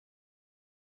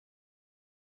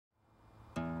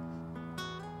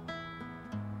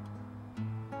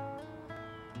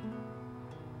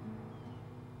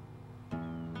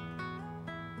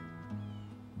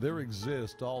There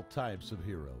exist all types of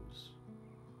heroes.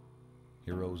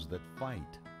 Heroes that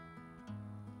fight.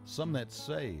 Some that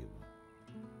save.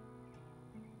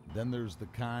 Then there's the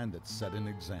kind that set an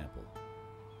example.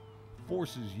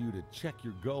 Forces you to check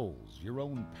your goals, your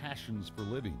own passions for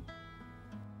living.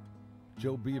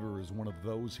 Joe Beaver is one of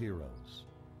those heroes.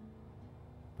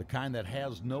 The kind that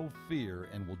has no fear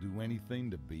and will do anything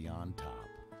to be on top.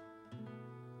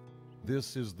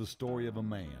 This is the story of a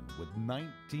man with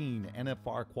 19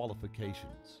 NFR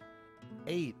qualifications,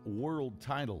 8 world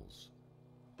titles,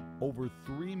 over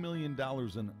 $3 million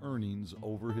in earnings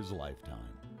over his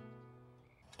lifetime.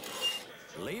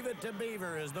 Leave it to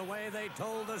Beaver is the way they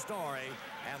told the story,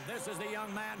 and this is the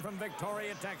young man from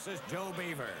Victoria, Texas, Joe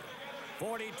Beaver. $42,824,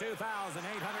 a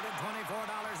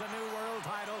new world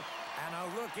title, and a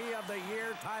Rookie of the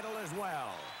Year title as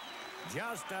well.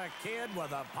 Just a kid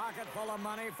with a pocket full of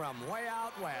money from way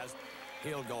out west.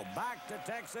 He'll go back to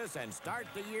Texas and start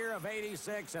the year of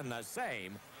 '86 in the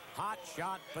same hot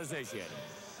shot position.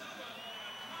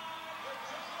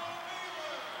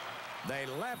 They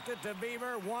left it to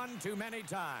Beaver one too many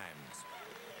times.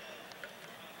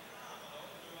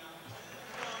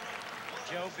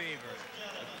 Joe Beaver,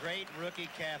 a great rookie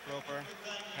calf roper,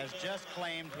 has just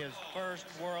claimed his first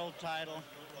world title.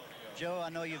 Joe, I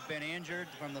know you've been injured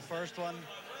from the first one,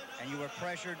 and you were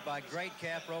pressured by great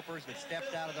calf ropers that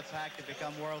stepped out of the pack to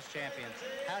become world champions.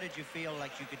 How did you feel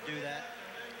like you could do that?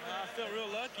 I felt real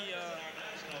lucky.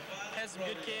 Had some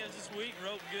good calves this week,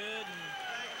 roped good, and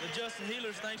the Justin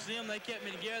Healers, thanks to them, they kept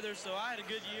me together, so I had a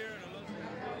good year. And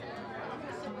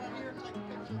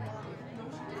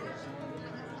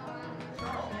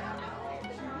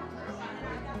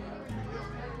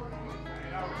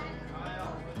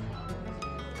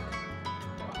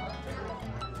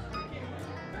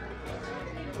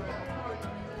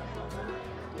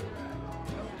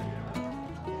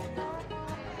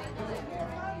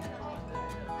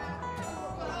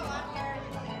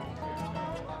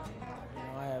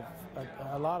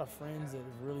a lot of friends that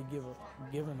have really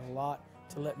given a lot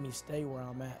to let me stay where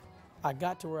I'm at. I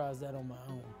got to where I was at on my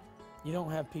own. You don't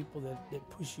have people that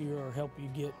push you or help you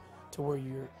get to where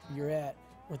you're at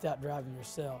without driving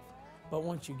yourself. But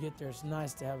once you get there, it's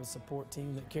nice to have a support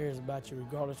team that cares about you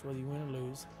regardless whether you win or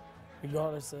lose,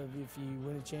 regardless of if you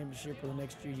win a championship or the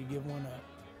next year you give one up.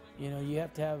 You know, you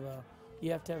have to have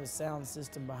a sound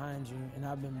system behind you, and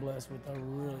I've been blessed with a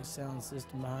really sound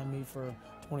system behind me for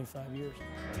 25 years.